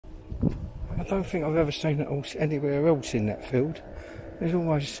I don't think I've ever seen it else anywhere else in that field. There's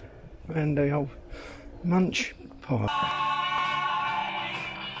always around the old munch pile.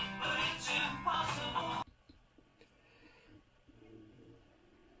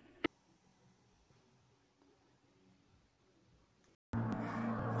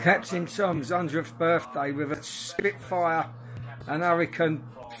 Captain Tom's 100th birthday with a Spitfire and Hurricane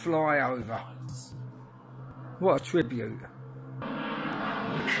flyover. What a tribute.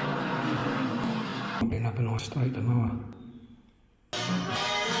 I'll be have a nice day tomorrow.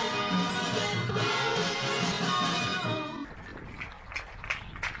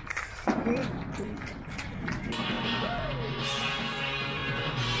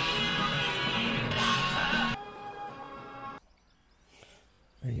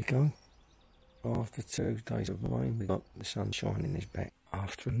 There you go. After 2 days of rain, we got the sun shining his back.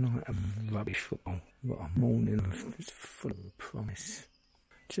 After a night of rubbish football, what a morning full of promise.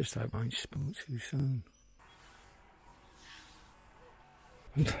 Just hope I ain't spoiled too soon.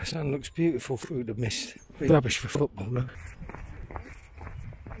 And the sun looks beautiful through the mist. Rubbish for football, look.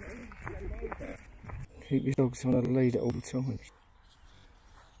 Keep your dogs on a lead at all times.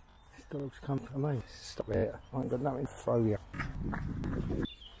 Dogs come for me. Stop there. I ain't got nothing to throw you.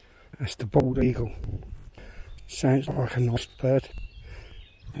 That's the bald eagle. Sounds like a nice bird.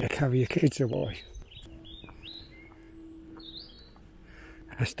 They carry your kids away.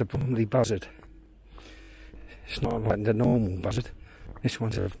 That's the Bromley buzzard. It's not like the normal buzzard. This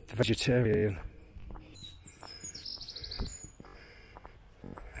one's a vegetarian.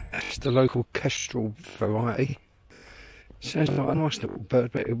 That's the local kestrel variety. Sounds like a nice little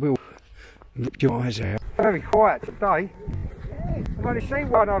bird, but it will rip your eyes out. Very quiet today. I've only seen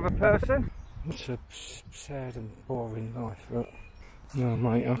one other person. It's a sad and boring life, look. No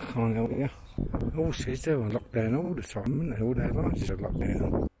mate, I can't help you. Horses, they're on lockdown all the time, aren't they? All their lives are locked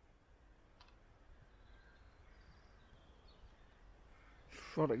down.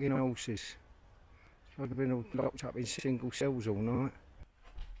 Frolicking horses. It's like they've been all locked up in single cells all night.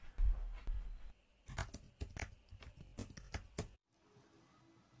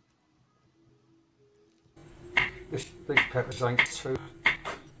 These peppers ain't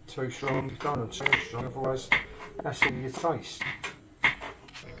too strong. You've done them too strong, otherwise that's all you taste.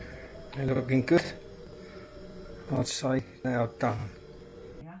 They're looking good. I'd say they are done.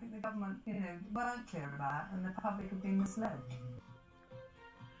 I think the government, weren't clear about it and the public have been misled.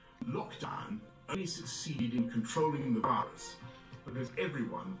 Lockdown only succeeded in controlling the virus because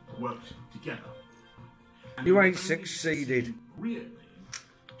everyone worked together. And you ain't succeeded.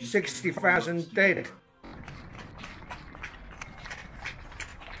 60,000 dead.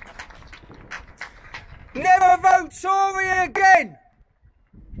 Never vote Tory again!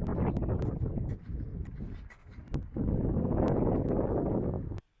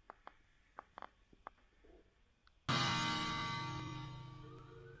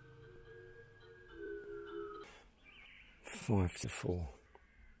 Five to 4.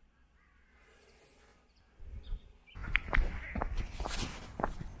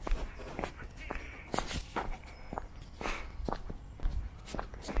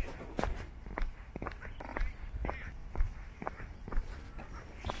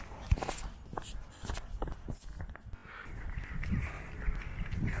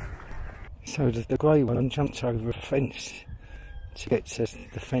 So the grey one jumped over a fence to get to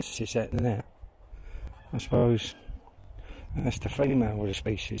the fences out there. I suppose that's the female of the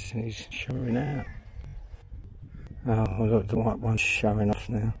species and he's showing out. Oh look, the white one's showing off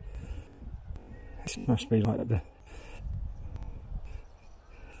now. This must be like the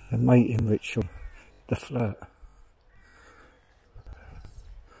mating ritual, the flirt.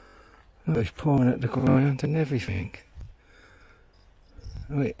 Look, he's pouring at the ground and everything.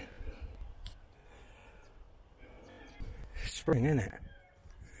 Wait. Spring, innit?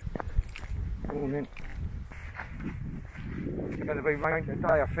 Morning. It's going to be rain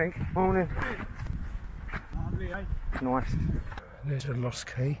today, I think. Morning. Nice. There's a lost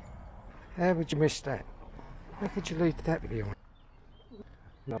key. How would you miss that? How could you leave that behind?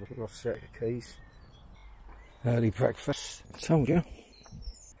 Another lost set of keys. Early breakfast. I told you.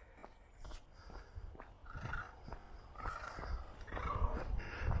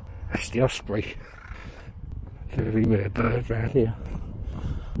 That's the osprey. Very rare bird round here.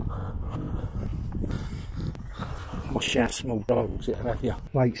 Watch out, small dogs, it'll have you.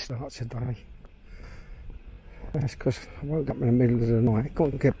 Late start today. That's because I woke up in the middle of the night,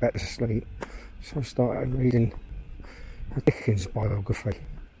 couldn't get back to sleep, so I started reading a Dickens biography,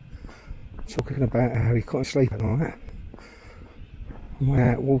 talking about how he couldn't sleep at night and went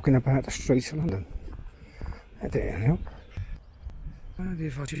out walking about the streets of London. That didn't help. Maybe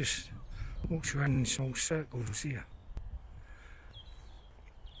if I just walk around in small circles here.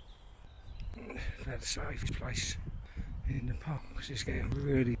 That's the safest place in the park because it's getting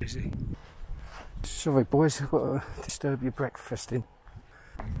really busy. Sorry boys, I've got to disturb your breakfasting.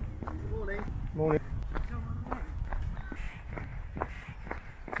 Morning. Morning.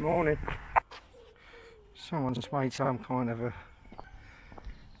 Morning. Someone's made some kind of a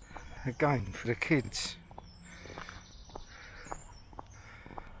game for the kids.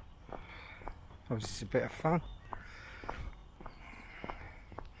 Obviously it's a bit of fun.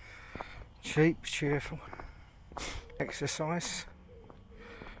 Cheap, cheerful. Exercise.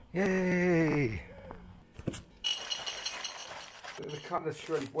 Yay! The cut of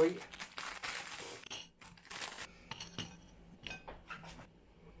shred wheat.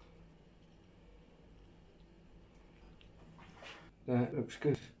 That looks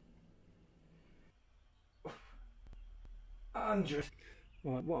good. 100.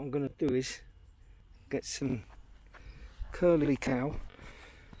 Right, what I'm going to do is get some curly cow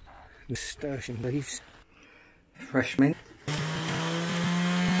nasturtium leaves, fresh mint.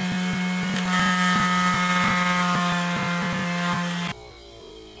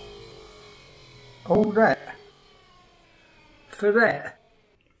 All that for that.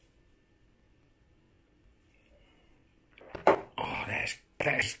 Oh,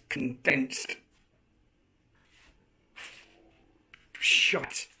 that's condensed.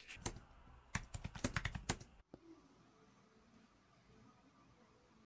 Shut.